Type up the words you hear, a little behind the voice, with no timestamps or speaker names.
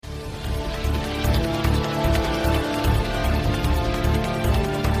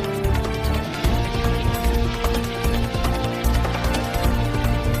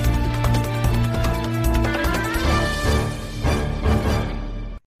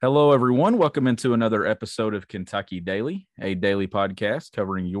Hello, everyone. Welcome into another episode of Kentucky Daily, a daily podcast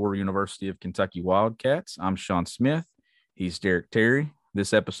covering your University of Kentucky Wildcats. I'm Sean Smith. He's Derek Terry.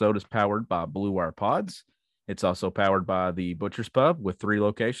 This episode is powered by Blue Wire Pods. It's also powered by the Butcher's Pub with 3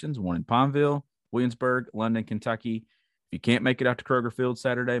 locations, one in Pineville, Williamsburg, London, Kentucky. If you can't make it out to Kroger Field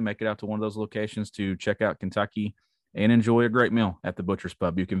Saturday, make it out to one of those locations to check out Kentucky and enjoy a great meal at the Butcher's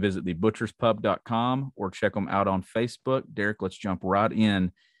Pub. You can visit thebutcherspub.com or check them out on Facebook. Derek, let's jump right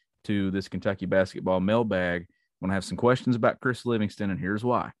in to this Kentucky basketball mailbag. I'm going to have some questions about Chris Livingston, and here's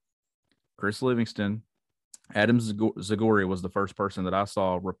why. Chris Livingston, Adam Zagoria was the first person that I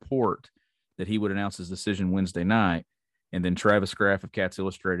saw report that he would announce his decision Wednesday night, and then Travis Graff of Cats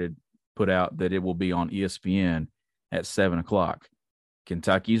Illustrated put out that it will be on ESPN at 7 o'clock.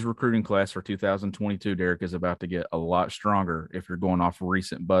 Kentucky's recruiting class for 2022, Derek, is about to get a lot stronger if you're going off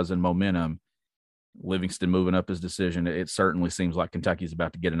recent buzz and momentum. Livingston moving up his decision, it certainly seems like Kentucky's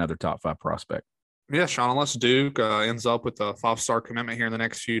about to get another top 5 prospect. Yeah, Sean, unless Duke ends up with a 5-star commitment here in the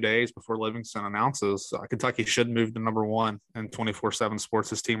next few days before Livingston announces, Kentucky should move to number 1 in 24/7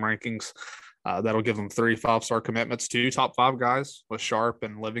 Sports' team rankings. That'll give them 3 5-star commitments, 2 top 5 guys with Sharp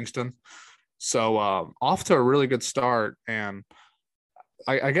and Livingston. So off to a really good start. And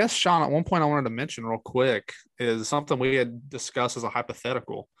I guess, Sean, at one point I wanted to mention real quick is something we had discussed as a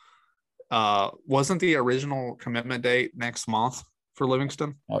hypothetical. Wasn't the original commitment date next month for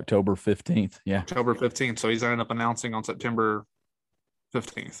Livingston? October 15th. Yeah. October 15th. So he's ended up announcing on September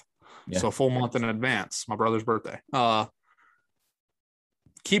 15th. Yeah. So a full month in advance, my brother's birthday.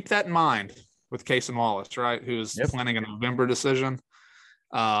 Keep that in mind with Cason Wallace, right? Who's planning a November decision.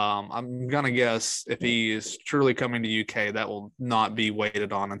 I'm going to guess if he is truly coming to UK, that will not be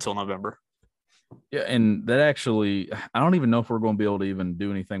waited on until November. Yeah, and that actually, I don't even know if we're going to be able to even do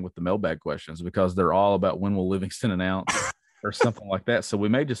anything with the mailbag questions because they're all about when will Livingston announce or something like that. So we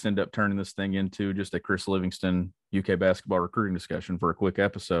may just end up turning this thing into just a Chris Livingston UK basketball recruiting discussion for a quick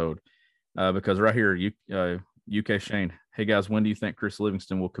episode because right here, UK Shane, hey guys, when do you think Chris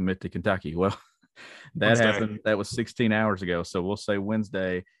Livingston will commit to Kentucky? Well, that Wednesday. happened. That was 16 hours ago. So we'll say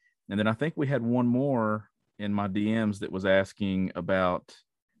Wednesday. And then I think we had one more in my DMs that was asking about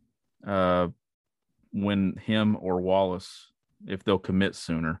when him or Wallace, if they'll commit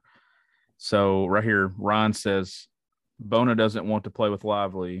sooner. So right here, Ryan says, Bona doesn't want to play with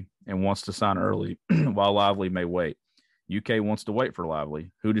Lively and wants to sign early while Lively may wait. UK wants to wait for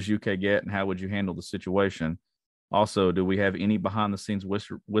Lively. Who does UK get and how would you handle the situation? Also, do we have any behind-the-scenes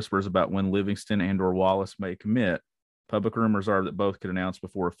whispers about when Livingston and or Wallace may commit? Public rumors are that both could announce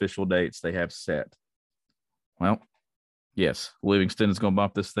before official dates they have set. Well, yes, Livingston is going to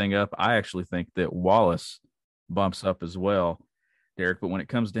bump this thing up. I actually think that Wallace bumps up as well, Derek. But when it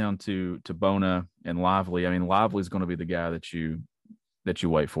comes down to Bona and Lively, I mean, Lively is going to be the guy that you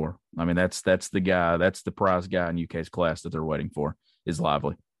wait for. I mean, that's the guy, that's the prize guy in UK's class that they're waiting for is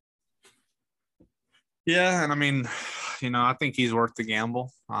Lively. Yeah, and I mean, I think he's worth the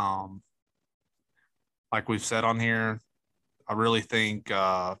gamble. Like we've said on here, I really think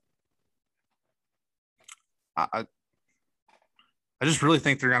I just really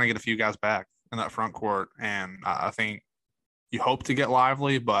think they're going to get a few guys back in that front court. And I think you hope to get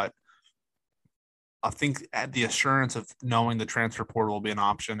Lively, but I think at the assurance of knowing the transfer portal will be an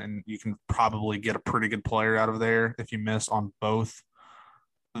option and you can probably get a pretty good player out of there if you miss on both,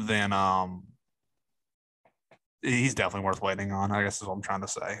 then he's definitely worth waiting on, I guess is what I'm trying to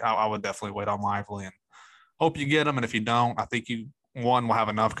say. I would definitely wait on Lively and hope you get him. And if you don't, I think you, one, will have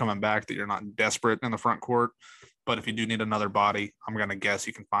enough coming back that you're not desperate in the front court. But if you do need another body, I'm going to guess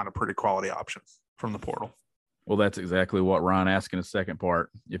you can find a pretty quality option from the portal. Well, that's exactly what Ryan asked in the second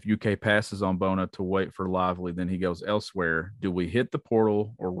part. If UK passes on Bona to wait for Lively, then he goes elsewhere. Do we hit the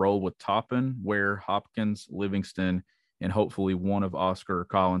portal or roll with Toppin, Ware, Hopkins, Livingston, and hopefully one of Oscar or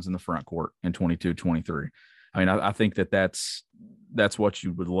Collins in the front court in 22-23? I mean, I think that's what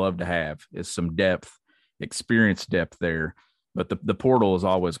you would love to have is some depth, experience depth there. But the portal is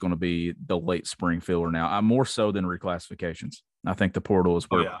always going to be the late spring filler now. I'm more so than reclassifications. I think the portal is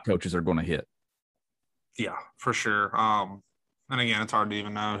where coaches are going to hit. Yeah, for sure. And again, it's hard to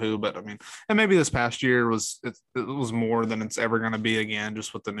even know who, but I mean, and maybe this past year it was more than it's ever going to be again,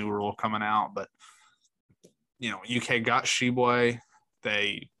 just with the new rule coming out. But UK got Sheboy.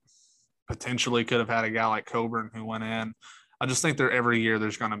 They potentially could have had a guy like Coburn who went in. I just think every year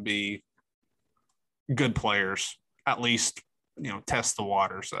there's going to be good players, at least, test the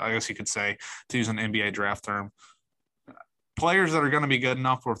waters. I guess you could say, to use an NBA draft term, players that are going to be good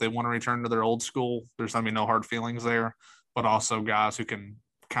enough where if they want to return to their old school, there's going to be no hard feelings there, but also guys who can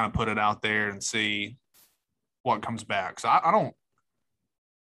kind of put it out there and see what comes back. So I don't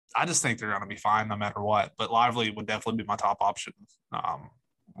I just think they're going to be fine no matter what. But Lively would definitely be my top option,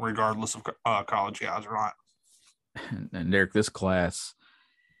 regardless of college guys or not. And Derek, this class,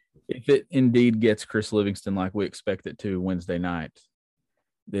 if it indeed gets Chris Livingston like we expect it to Wednesday night,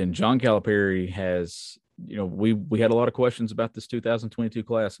 then John Calipari has, we had a lot of questions about this 2022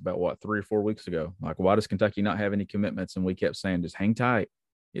 class about 3 or 4 weeks ago. Like, why does Kentucky not have any commitments? And we kept saying, just hang tight.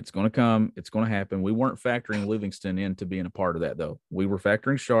 It's going to come. It's going to happen. We weren't factoring Livingston into being a part of that, though. We were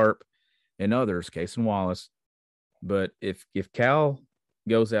factoring Sharp and others, Case and Wallace. But if Cal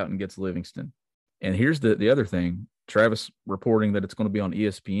goes out and gets Livingston, and here's the other thing, Travis reporting that it's going to be on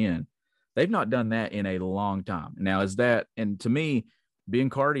ESPN. They've not done that in a long time. Now, and to me,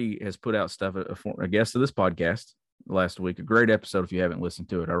 Biancardi has put out stuff, a guest of this podcast last week, a great episode. If you haven't listened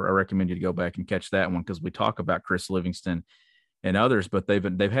to it, I recommend you to go back and catch that one, because we talk about Chris Livingston and others, but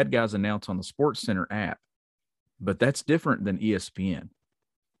they've had guys announce on the Sports Center app, but that's different than ESPN.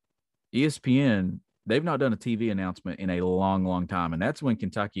 ESPN, they've not done a TV announcement in a long, long time, and that's when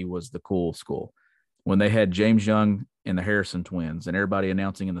Kentucky was the cool school, when they had James Young and the Harrison twins and everybody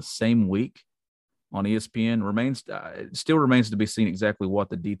announcing in the same week on ESPN. Still remains to be seen exactly what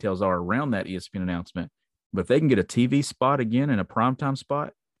the details are around that ESPN announcement. But if they can get a TV spot again and a primetime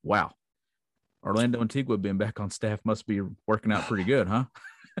spot, wow. Orlando Antigua being back on staff must be working out pretty good, huh?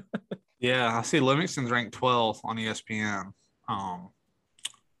 Yeah, I see Livingston's ranked 12th on ESPN.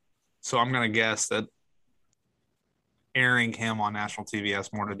 So I'm going to guess that airing him on national TV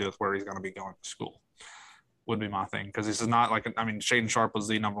has more to do with where he's going to be going to school, would be my thing. Because this is not like, Shaedon Sharpe was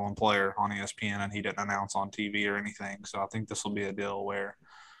the number one player on ESPN and he didn't announce on TV or anything. So I think this will be a deal where,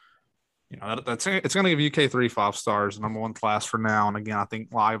 it's going to give UK 3 5 stars, number one class for now. And again, I think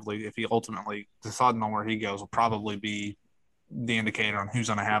Lively, if he ultimately deciding on where he goes, will probably be the indicator on who's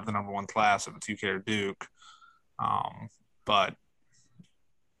going to have the number one class, if it's UK or Duke. But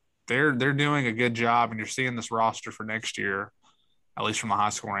they're doing a good job, and you're seeing this roster for next year, at least from the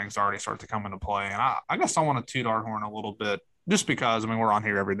high school ranks, already start to come into play. And I guess I want to toot our horn a little bit, just because, we're on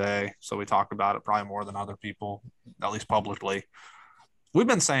here every day, so we talk about it probably more than other people, at least publicly. We've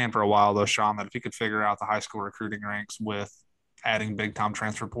been saying for a while, though, Sean, that if you could figure out the high school recruiting ranks with adding big-time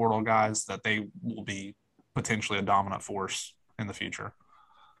transfer portal guys, that they will be potentially a dominant force in the future.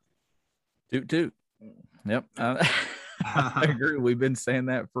 Toot. Yep. I agree. We've been saying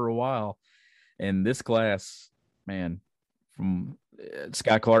that for a while. And this class, man, from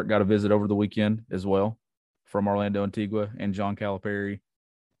Sky Clark got a visit over the weekend as well from Orlando Antigua and John Calipari.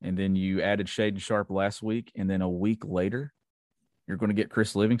 And then you added Shaedon Sharpe last week. And then a week later, you're going to get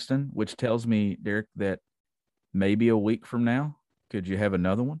Chris Livingston, which tells me, Derek, that maybe a week from now, could you have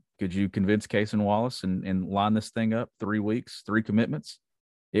another one? Could you convince Case and Wallace and line this thing up 3 weeks, 3 commitments?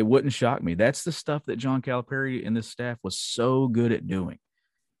 It wouldn't shock me. That's the stuff that John Calipari and this staff was so good at doing.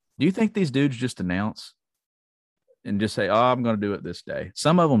 Do you think these dudes just announce and just say, I'm going to do it this day?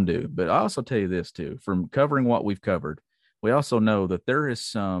 Some of them do, but I also tell you this too, from covering what we've covered, we also know that there is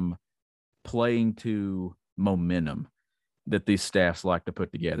some playing to momentum that these staffs like to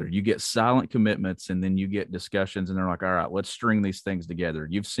put together. You get silent commitments, and then you get discussions, and they're like, all right, let's string these things together.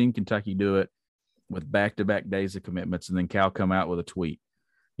 You've seen Kentucky do it with back-to-back days of commitments, and then Cal come out with a tweet,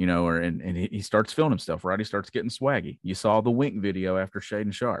 and he starts feeling himself, right? He starts getting swaggy. You saw the wink video after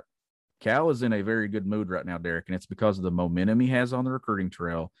Shaedon Sharpe. Cal is in a very good mood right now, Derek, and it's because of the momentum he has on the recruiting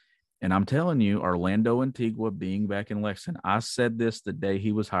trail. And I'm telling you, Orlando Antigua being back in Lexington, I said this the day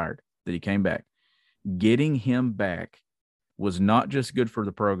he was hired, that he came back. Getting him back was not just good for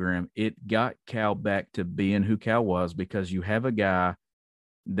the program. It got Cal back to being who Cal was, because you have a guy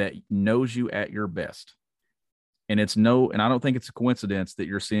that knows you at your best. And I don't think it's a coincidence that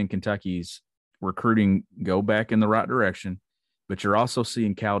you're seeing Kentucky's recruiting go back in the right direction, but you're also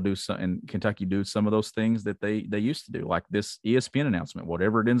seeing Cal do some, and Kentucky do some of those things that they used to do, like this ESPN announcement,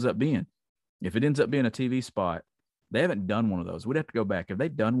 whatever it ends up being. If it ends up being a TV spot, they haven't done one of those. We'd have to go back. Have they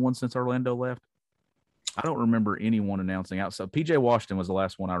done one since Orlando left? I don't remember anyone announcing outside. PJ Washington was the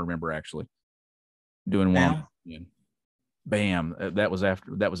last one I remember actually doing one. Bam. That was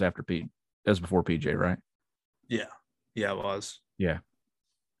after Pete. That was before PJ, right? Yeah. Yeah, it was. Yeah.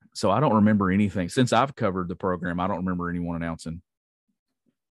 So I don't remember anything since I've covered the program. I don't remember anyone announcing,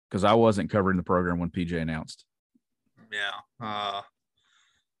 because I wasn't covering the program when PJ announced. Yeah.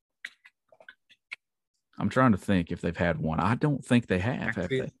 I'm trying to think if they've had one. I don't think they have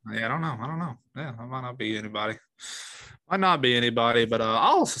they? Yeah, I don't know. Yeah, it might not be anybody. But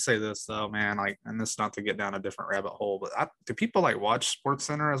I'll also say this though, man. And this is not to get down a different rabbit hole, but do people watch Sports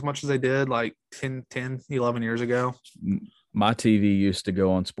Center as much as they did 10, 11 years ago? My TV used to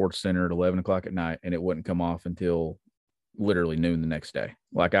go on Sports Center at 11 o'clock at night, and it wouldn't come off until literally noon the next day.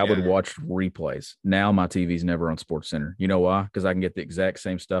 Like I Yeah. would watch replays. Now my TV's never on Sports Center. You know why? Because I can get the exact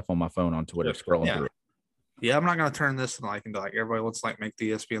same stuff on my phone on Twitter, scrolling through it. Yeah, I'm not gonna turn this into like everybody. Let's like make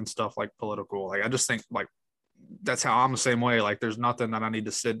the ESPN stuff like political. Like I just think like that's how I'm the same way. Like there's nothing that I need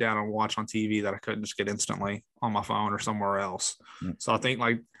to sit down and watch on TV that I couldn't just get instantly on my phone or somewhere else. Mm. So I think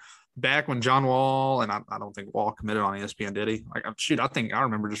like back when John Wall, and I don't think Wall committed on ESPN, did he? Like shoot, I think I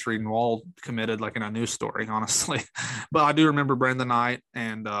remember just reading Wall committed like in a news story, honestly. But I do remember Brendan Knight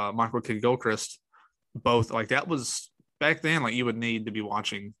and Michael Kidd Gilchrist both. Like that was back then. Like you would need to be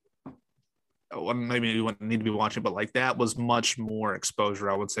watching. Well, maybe you wouldn't need to be watching, but like that was much more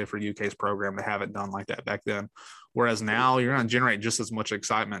exposure, I would say, for UK's program to have it done like that back then. Whereas now you're going to generate just as much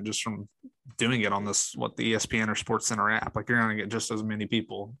excitement just from doing it on the ESPN or Sports Center app. Like you're going to get just as many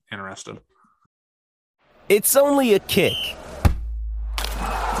people interested. It's only a kick,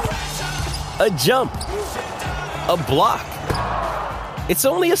 a jump, a block. It's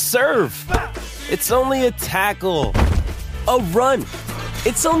only a serve. It's only a tackle, a run.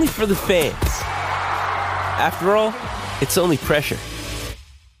 It's only for the fans. After all, it's only pressure.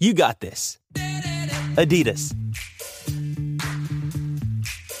 You got this. Adidas.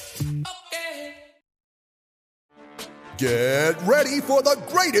 Get ready for the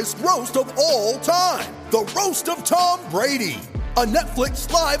greatest roast of all time. The Roast of Tom Brady. A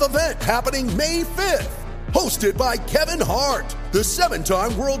Netflix live event happening May 5th. Hosted by Kevin Hart. The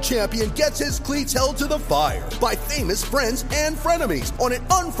 7-time world champion gets his cleats held to the fire by famous friends and frenemies on an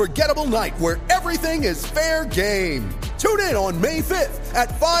unforgettable night where everything is fair game. Tune in on May 5th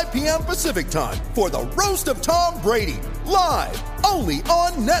at 5 p.m. Pacific time for the Roast of Tom Brady. Live, only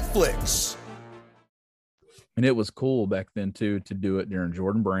on Netflix. And it was cool back then, too, to do it during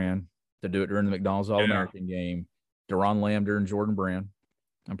Jordan Brand, to do it during the McDonald's All-American game, Deron Lamb during Jordan Brand.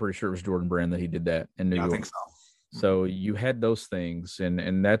 I'm pretty sure it was Jordan Brand that he did that in New York. I think so. So you had those things,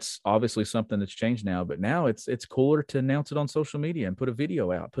 and that's obviously something that's changed now. But now it's cooler to announce it on social media and put a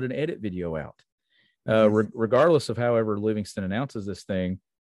video out, put an edit video out. Regardless of however Livingston announces this thing,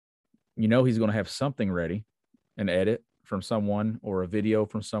 you know he's going to have something ready, an edit from someone or a video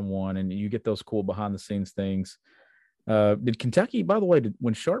from someone, and you get those cool behind-the-scenes things. Did Kentucky, by the way,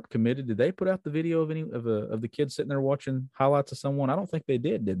 when Sharp committed, did they put out the video of any of the kids sitting there watching highlights of someone? I don't think they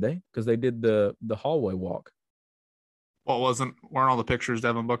did they? Because they did the hallway walk. Weren't all the pictures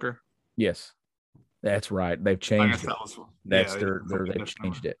Devin Booker? Yes, that's right. They've changed it. They've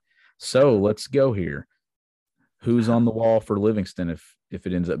changed it. So let's go here. Who's on the wall for Livingston if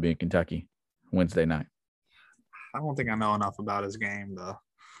it ends up being Kentucky Wednesday night? I don't think I know enough about his game though.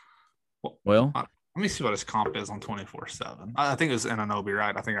 Well, let me see what his comp is on 24/7. I think it was Anunoby,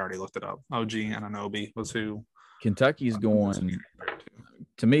 right? I think I already looked it up. OG Anunoby was who Kentucky's going.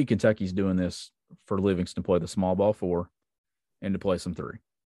 To me, Kentucky's doing this for Livingston to play the small ball 4 and to play some 3.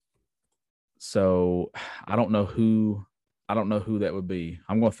 So I don't know who that would be.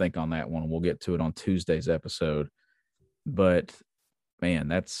 I'm going to think on that one. We'll get to it on Tuesday's episode. But man,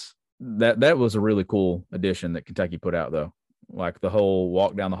 that was a really cool addition that Kentucky put out, though. Like the whole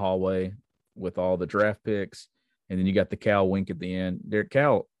walk down the hallway with all the draft picks, and then you got the Cal wink at the end.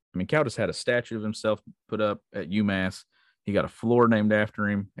 Cal just had a statue of himself put up at UMass. He got a floor named after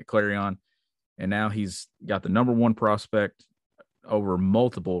him at Clarion, and now he's got the number 1 prospect over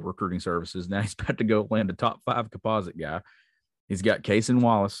multiple recruiting services. Now he's about to go land a top 5 composite guy. He's got Cason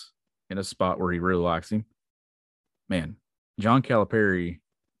Wallace in a spot where he really likes him. Man, John Calipari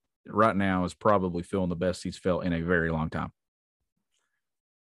right now is probably feeling the best he's felt in a very long time.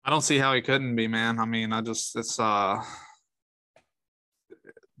 I don't see how he couldn't be, man. I mean, they're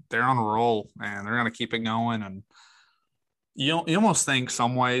on a roll, and they're going to keep it going. And you almost think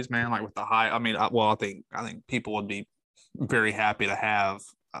some ways, man, like with the high, I think people would be very happy to have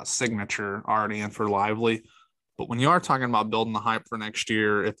a signature already in for Lively. But when you are talking about building the hype for next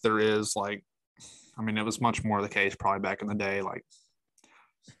year, if there is it was much more the case probably back in the day. Like,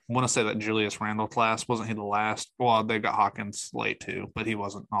 I want to say that Julius Randle class, wasn't he the last? Well, they got Hawkins late too, but he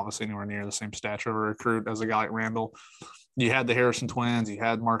wasn't obviously anywhere near the same stature of a recruit as a guy like Randle. You had the Harrison twins, you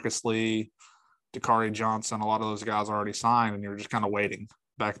had Marcus Lee, Dakari Johnson, a lot of those guys already signed, and you were just kind of waiting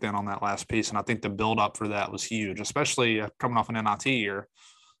back then on that last piece. And I think the build up for that was huge, especially coming off an NIT year.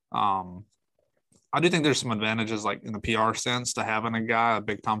 I do think there's some advantages, like in the PR sense, to having a guy, a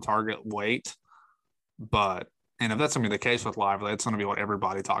big time target, wait. And if that's going to be the case with Lively, it's going to be what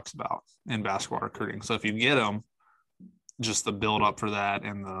everybody talks about in basketball recruiting. So if you get him, just the build up for that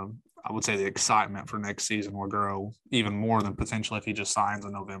and I would say the excitement for next season will grow even more than potentially if he just signs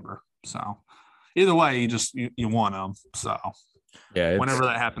in November. So either way, you want him. So yeah, whenever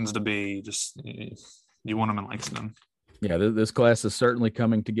that happens to be, you want him in Langston. Yeah, this class is certainly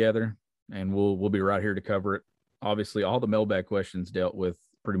coming together, and we'll be right here to cover it. Obviously, all the mailbag questions dealt with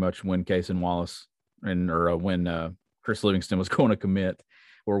pretty much when Cason Wallace or when Chris Livingston was going to commit,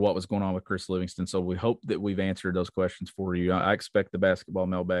 or what was going on with Chris Livingston. So we hope that we've answered those questions for you. I expect the basketball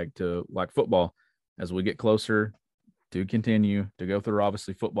mailbag to, like football, as we get closer, to continue to go through.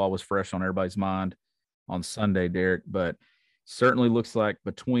 Obviously, football was fresh on everybody's mind on Sunday, Derek, but certainly looks like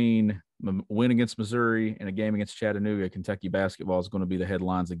between a win against Missouri and a game against Chattanooga, Kentucky basketball is going to be the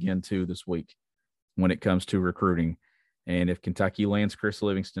headlines again too this week when it comes to recruiting. And if Kentucky lands Chris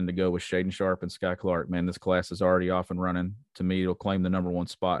Livingston to go with Shaden Sharp and Sky Clark, man, this class is already off and running. To me, it'll claim the number one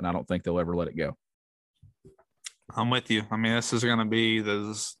spot, and I don't think they'll ever let it go. I'm with you. I mean, this is going to be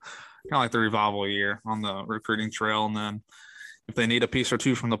this kind of like the revival year on the recruiting trail. And then if they need a piece or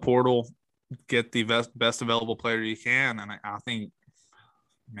two from the portal, get the best available player you can. And I think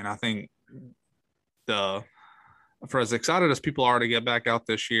for as excited as people are to get back out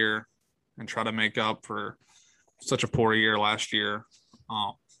this year and try to make up for such a poor year last year,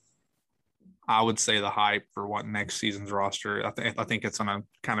 I would say the hype for what next season's roster, I think it's going to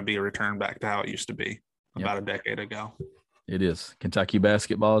kind of be a return back to how it used to be about a decade ago. It is. Kentucky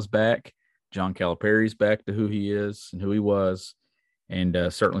basketball is back. John Calipari's back to who he is and who he was. And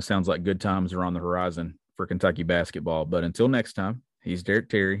certainly sounds like good times are on the horizon for Kentucky basketball. But until next time, he's Derek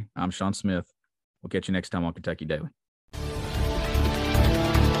Terry. I'm Sean Smith. We'll catch you next time on Kentucky Daily.